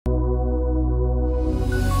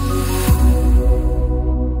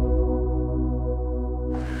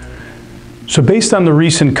So based on the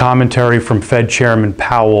recent commentary from Fed Chairman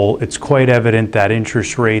Powell, it's quite evident that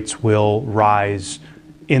interest rates will rise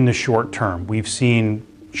in the short term. We've seen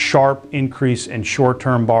sharp increase in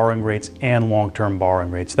short-term borrowing rates and long-term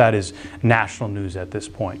borrowing rates. That is national news at this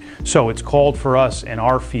point. So it's called for us in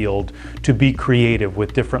our field to be creative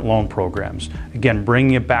with different loan programs. Again,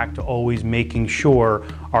 bringing it back to always making sure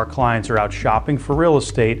our clients are out shopping for real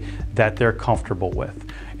estate that they're comfortable with.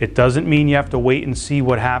 It doesn't mean you have to wait and see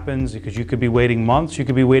what happens, because you could be waiting months, you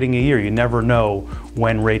could be waiting a year. You never know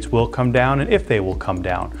when rates will come down and if they will come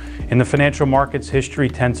down. In the financial markets, history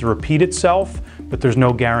tends to repeat itself, but there's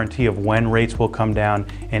no guarantee of when rates will come down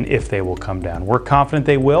and if they will come down. We're confident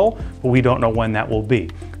they will, but we don't know when that will be.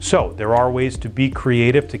 So there are ways to be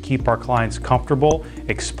creative to keep our clients comfortable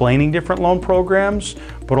explaining different loan programs,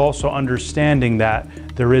 but also understanding that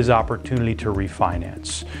there is opportunity to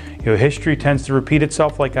refinance. History tends to repeat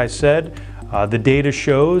itself, like I said. The data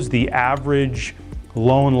shows the average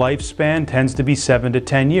loan lifespan tends to be 7 to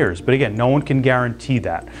 10 years. But again, no one can guarantee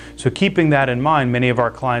that. So keeping that in mind, many of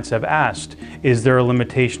our clients have asked, is there a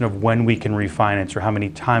limitation of when we can refinance or how many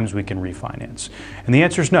times we can refinance? And the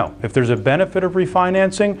answer is no. If there's a benefit of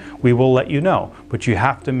refinancing, we will let you know. But you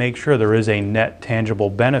have to make sure there is a net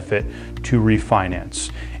tangible benefit to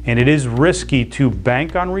refinance. And it is risky to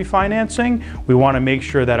bank on refinancing. We want to make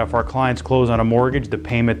sure that if our clients close on a mortgage, the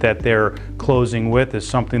payment that they're closing with is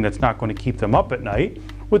something that's not going to keep them up at night,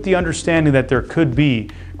 with the understanding that there could be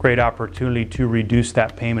great opportunity to reduce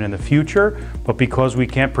that payment in the future. But because we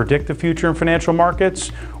can't predict the future in financial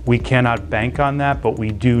markets, we cannot bank on that. But we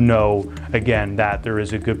do know, again, that there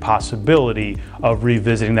is a good possibility of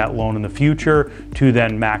revisiting that loan in the future to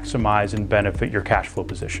then maximize and benefit your cash flow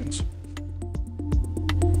positions.